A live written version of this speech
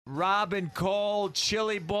Robin Cole,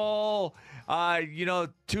 Chili Bowl,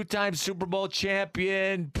 two-time Super Bowl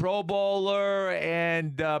champion, Pro Bowler,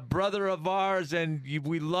 and brother of ours, and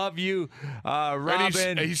we love you,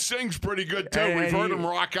 Robin. And he sings pretty good too. We've heard him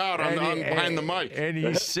rock out behind the mic. And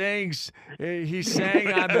he sings. He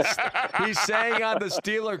sang on the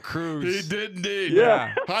Steeler cruise. He did indeed.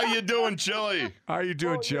 Yeah. How you doing, Chili? How you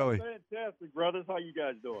doing, Chili? Fantastic, brothers. How you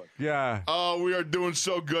guys doing? Yeah. Oh, we are doing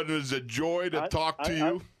so good. It is a joy to talk to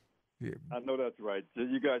you. I know that's right.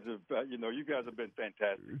 You guys have, you guys have been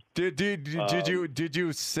fantastic. Did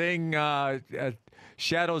you sing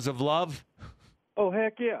 "Shadows of Love"? Oh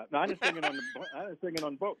heck yeah! No, I didn't sing it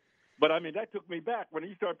on both. But I mean, that took me back when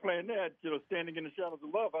you started playing that. Standing in the shadows of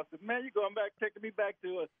love. I said, man, you're going back, taking me back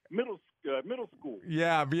to middle school.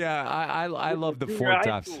 Yeah. I love the Four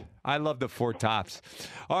Tops. I love the Four Tops.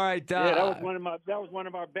 All right. Yeah, that was one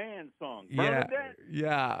of our band songs.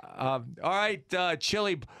 Yeah. All right,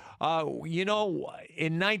 Chili.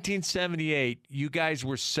 In 1978, you guys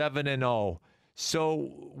were 7-0. So,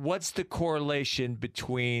 what's the correlation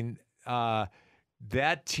between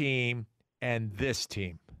that team and this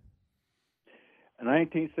team?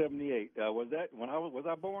 1978. Was that when was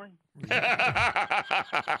I born?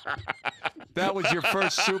 That was your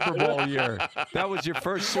first Super Bowl year. That was your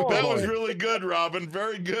first Super Bowl. That was really good, Robin.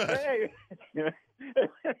 Very good. Hey, man,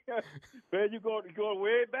 you're going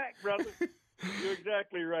way back, brother. You're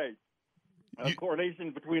exactly right.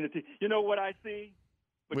 Correlation between the teams. You know what I see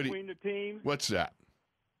between the teams? What's that?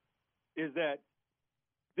 Is that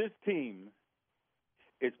this team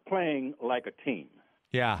is playing like a team.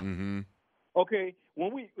 Yeah. Mm-hmm. Okay,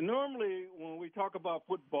 when we talk about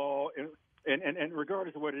football, and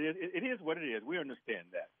regardless of what it is what it is. We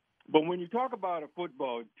understand that. But when you talk about a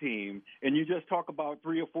football team and you just talk about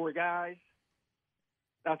 3 or 4 guys,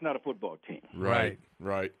 that's not a football team. Right.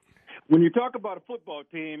 When you talk about a football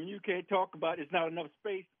team, you can't talk about. It's not enough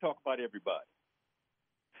space to talk about everybody.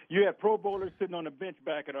 You had Pro Bowlers sitting on the bench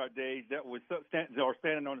back in our days that was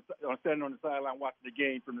standing on the sideline watching the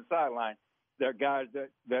game from the sideline. There are guys that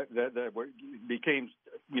became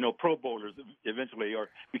Pro Bowlers eventually, or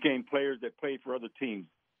became players that played for other teams.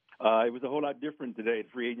 It was a whole lot different today. The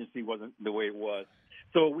free agency wasn't the way it was.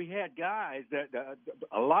 So we had guys that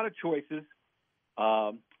a lot of choices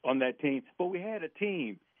on that team, but we had a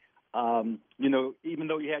team. Even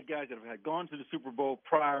though you had guys that had gone to the Super Bowl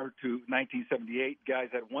prior to 1978,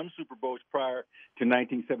 guys had won Super Bowls prior to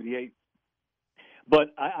 1978.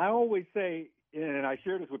 But I always say, and I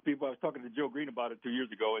share this with people. I was talking to Joe Green about it 2 years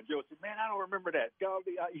ago, and Joe said, "Man, I don't remember that."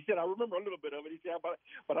 He said, "I remember a little bit of it." He said,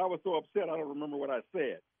 "But I was so upset, I don't remember what I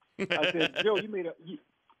said." I said, "Joe, you made a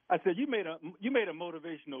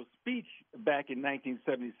motivational speech back in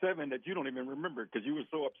 1977 that you don't even remember because you were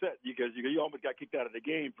so upset because you almost got kicked out of the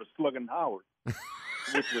game for slugging Howard."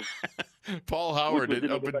 Which was Paul Howard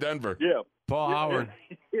up in Denver. Yeah, Paul Howard.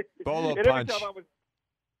 Bolo and punch.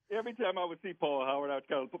 Every time I would see Paul Howard, I would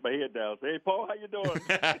kind of put my head down and say, "Hey, Paul, how you doing?"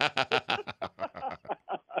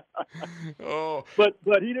 Oh, but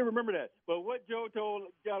he didn't remember that. But what Joe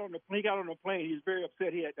got on the plane, he was very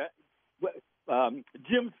upset. He had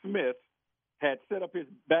Jim Smith had set up his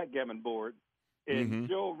backgammon board, and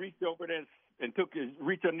Joe reached over there and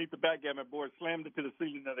reached underneath the backgammon board, slammed it to the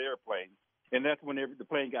ceiling of the airplane, and that's when the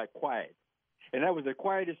plane got quiet. And that was the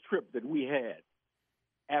quietest trip that we had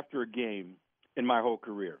after a game in my whole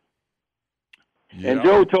career. Yep. And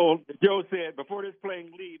Joe said, before this plane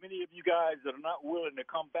leave, any of you guys that are not willing to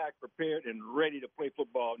come back prepared and ready to play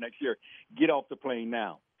football next year, get off the plane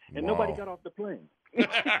now. And nobody got off the plane.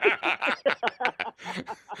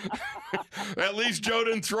 At least Joe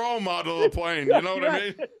didn't throw him out of the plane. You know what I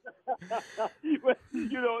mean?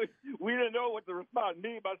 We didn't know what to respond.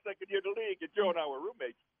 Me, my second year in the league, and Joe and I were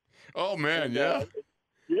roommates. Oh, man, and, yeah.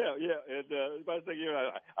 Yeah. And my second year,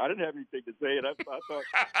 I didn't have anything to say. And I thought,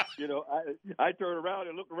 I turned around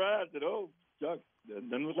and looked around and said, "Oh, Chuck,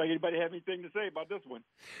 doesn't look like anybody have anything to say about this one."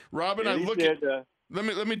 Robin,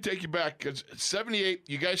 let me take you back, because 78,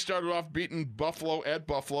 you guys started off beating Buffalo at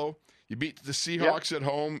Buffalo. You beat the Seahawks at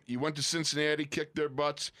home. You went to Cincinnati, kicked their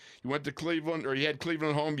butts. You went to Cleveland, or you had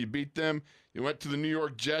Cleveland at home, you beat them. You went to the New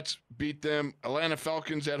York Jets, beat them. Atlanta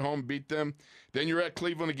Falcons at home, beat them. Then you're at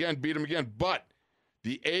Cleveland again, beat them again. But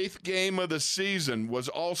the 8th game of the season was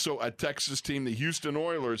also a Texas team, the Houston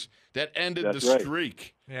Oilers, that ended the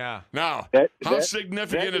streak. Yeah. Now, how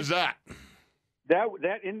significant is that?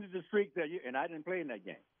 That ended the streak that year, and I didn't play in that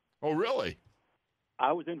game. Oh, really?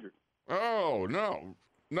 I was injured. Oh, no.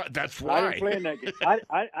 That's why. I didn't play in that game.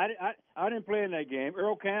 I didn't play in that game.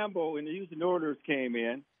 Earl Campbell and the Houston Oilers came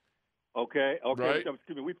in. Okay. Right.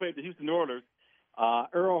 Excuse me. We played the Houston Oilers,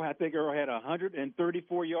 I think Earl had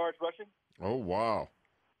 134 yards rushing. Oh, wow.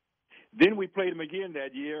 Then we played him again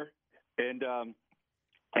that year, and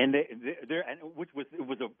which was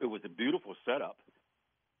a beautiful setup.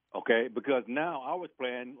 Okay, because now I was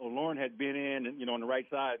playing. Lauren had been in, on the right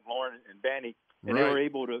side, Lauren and Danny, and Right.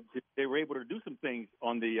 they were able to do some things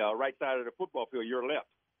on the right side of the football field, your left.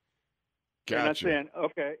 Gotcha. And I'm saying,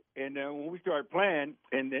 okay. And when we started playing,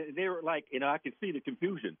 and they were like, I could see the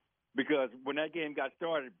confusion because when that game got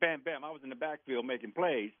started, bam, bam, I was in the backfield making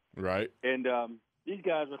plays. Right. And these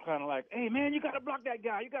guys were kind of like, hey, man, you got to block that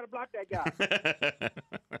guy. You got to block that guy.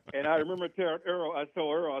 And I remember telling Earl, I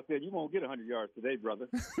said, you won't get 100 yards today, brother.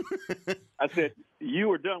 I said, you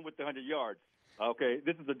were done with the 100 yards. Okay,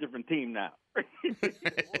 this is a different team now. He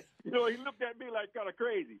looked at me like kind of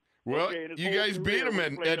crazy. Well, okay, you guys beat them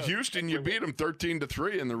at Houston. You beat them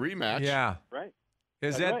 13-3 in the rematch. Yeah. Right.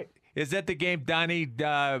 Is that the game Donnie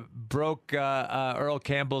broke Earl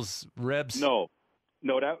Campbell's ribs? No,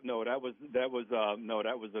 that was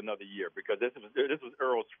another year because this was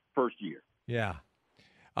Earl's first year. Yeah.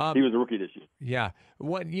 He was a rookie this year. Yeah.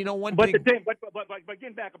 One thing. But getting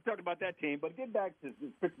back, I'm talking about that team. But getting back to the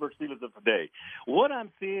Pittsburgh Steelers of today, what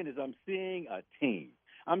I'm seeing is I'm seeing a team.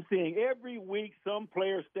 I'm seeing every week some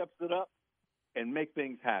player steps it up and make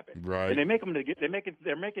things happen. Right. And they're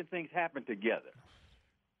making things happen together.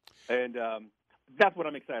 And that's what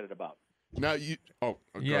I'm excited about. Now you. Oh.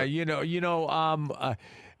 Okay. Yeah.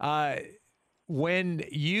 When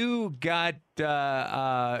you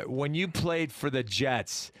when you played for the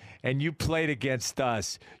Jets and you played against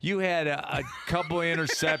us, you had a couple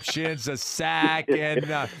interceptions, a sack, and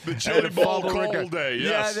the Chili Bowl cold day.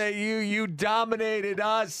 Yes. Yeah, you dominated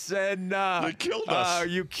us, and they killed us.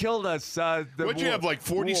 You killed us. What'd you have, like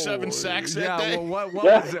 47 sacks that day? Well,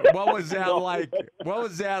 what was that like? What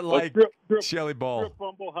was that like? Chili Bowl. Strip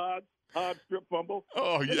fumble, Hodge strip fumble.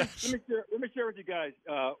 Oh yes. Let me share with you guys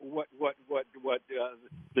what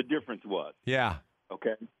the difference was. Yeah.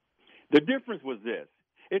 Okay. The difference was this.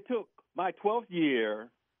 It took my 12th year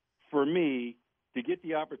for me to get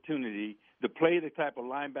the opportunity to play the type of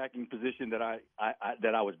linebacking position that I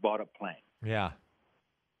was brought up playing. Yeah.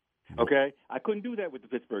 Okay. I couldn't do that with the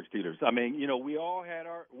Pittsburgh Steelers. I mean,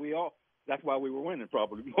 that's why we were winning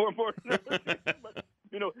probably more important. But,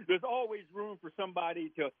 there's always room for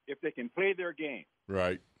somebody if they can play their game.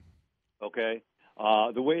 Right. Okay.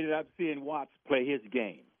 The way that I'm seeing Watts play his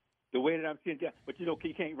game, the way that I'm seeing, but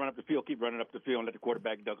he can't run up the field, keep running up the field, and let the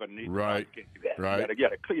quarterback duck underneath. Right. You can't do that. Right. You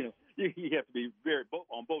have to be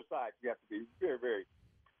on both sides. You have to be very, very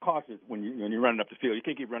cautious when you're running up the field. You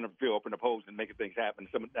can't keep running up the field, open up holes, and making things happen.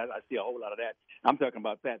 I see a whole lot of that. I'm talking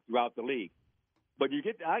about that throughout the league. But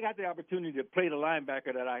I got the opportunity to play the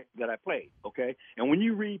linebacker that I played, okay? And when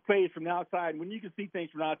you read plays from the outside, when you can see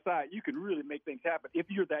things from the outside, you can really make things happen if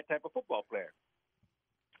you're that type of football player.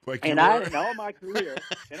 In all my career,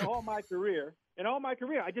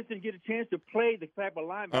 I just didn't get a chance to play the type of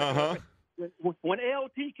linebacker. Uh-huh. When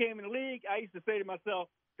LT came in the league, I used to say to myself,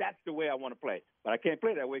 that's the way I want to play. But I can't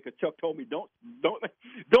play that way because Chuck told me don't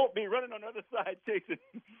be running on the other side chasing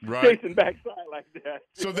backside like that.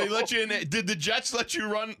 So they let you in. Did the Jets let you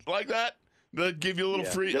run like that? They give you a little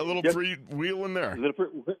free wheel in there.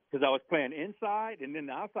 Because I was playing inside, and then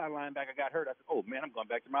the outside linebacker got hurt. I said, "Oh man, I'm going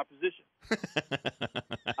back to my position."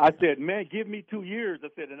 I said, "Man, give me 2 years." I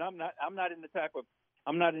said, and I'm not in the type of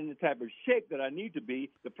shape that I need to be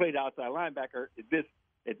to play the outside linebacker at this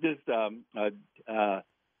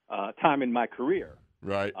time in my career.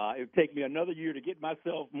 Right. It would take me another year to get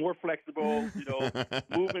myself more flexible,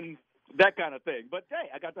 moving, that kind of thing. But hey,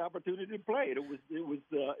 I got the opportunity to play it. It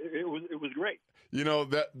was great.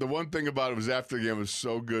 That the one thing about it was after the game was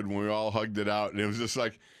so good when we all hugged it out, and it was just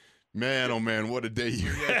like, man, oh man, what a day you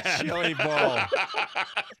had. Chili Bowl.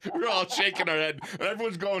 We're all shaking our head, and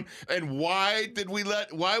everyone's going, and why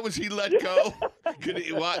was he let go? Could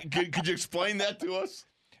you explain that to us?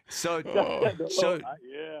 So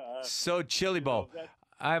Chili Bowl,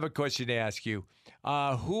 I have a question to ask you.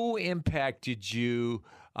 Who impacted you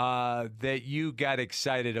that you got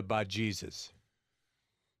excited about Jesus?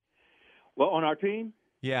 Well, on our team?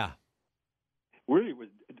 Yeah. It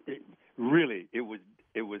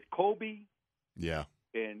was Kobe. Yeah.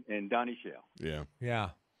 And Donnie Shell. Yeah. Yeah.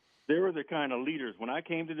 They were the kind of leaders. When I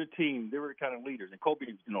came to the team, they were the kind of leaders. And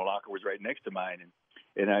Kobe's locker was right next to mine,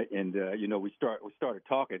 we started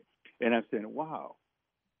talking, and I'm saying, wow,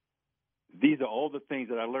 these are all the things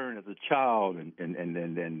that I learned as a child, and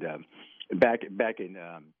back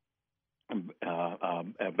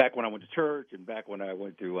when I went to church, and back when I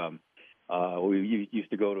went to we used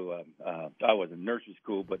to go to I was in nursery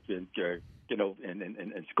school, but in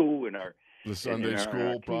school, and The Sunday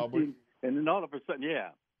school, probably. And then all of a sudden, yeah.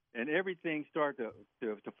 And everything started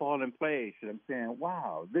to fall in place. And I'm saying,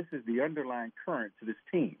 wow, this is the underlying current to this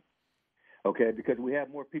team. Okay, because we have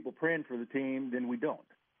more people praying for the team than we don't.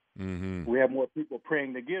 Mm-hmm. We have more people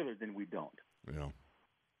praying together than we don't. Yeah.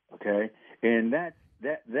 Okay, and that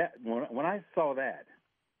when I saw that,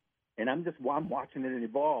 and I'm watching it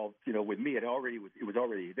evolve. You know, with me, it was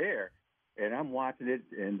already there, and I'm watching it,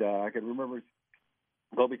 and I can remember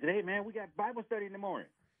Kobe said, "Hey man, we got Bible study in the morning."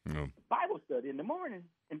 Yeah. Bible study in the morning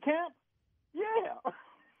in camp? Yeah.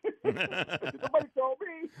 Somebody told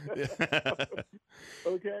me.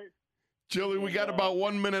 Okay. Chili, we got about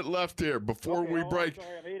 1 minute left here before we break. Sorry,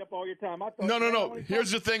 I ate up all your time. No. Here's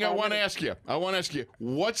the thing I want to ask you.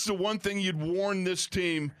 What's the one thing you'd warn this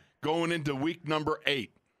team going into week number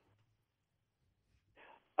 8?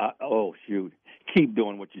 Oh, shoot. Keep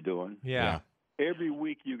doing what you're doing. Yeah. Every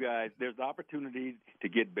week, you guys, there's opportunities to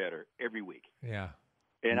get better every week. Yeah.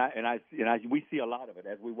 And we see a lot of it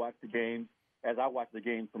as we watch the games. As I watch the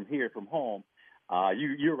game from home,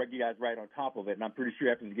 you guys right on top of it. And I'm pretty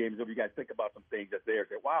sure after the game is over, you guys think about some things that's there.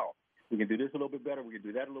 Say, wow, we can do this a little bit better. We can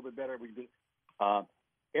do that a little bit better. We can do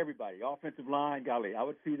everybody, offensive line, golly, I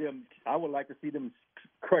would like to see them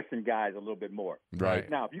crushing guys a little bit more. Right.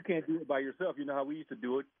 Now, if you can't do it by yourself, you know how we used to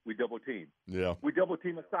do it? We double team. Yeah. We double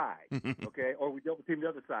team a side, okay? Or we double team the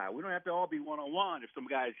other side. We don't have to all be one-on-one if some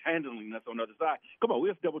guy's handling us on the other side. Come on,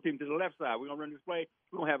 we'll double team to the left side. We're going to run this play.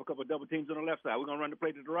 We're going to have a couple of double teams on the left side. We're going to run the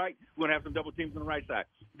play to the right. We're going to have some double teams on the right side.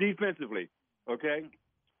 Defensively, okay?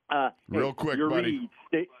 Real quick, buddy.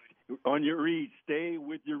 On your reads, stay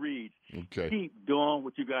with your reads. Okay. Keep doing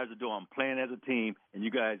what you guys are doing, playing as a team, and you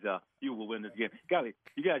guys, you will win this game. Golly,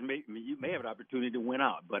 you guys may have an opportunity to win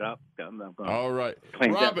out, but I'm not going to. All right,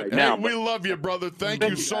 claim Robin. that right now, we love you, brother. Thank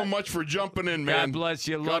you so much for jumping in, man. God bless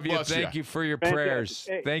you. Love you. Thank you for your prayers.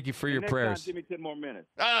 Hey, Thank you for your next prayers. Time, give me 10 more minutes.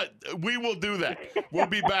 We will do that. We'll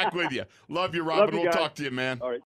be back with you. Love you, Robin. Love you, we'll guys. talk to you, man. All right.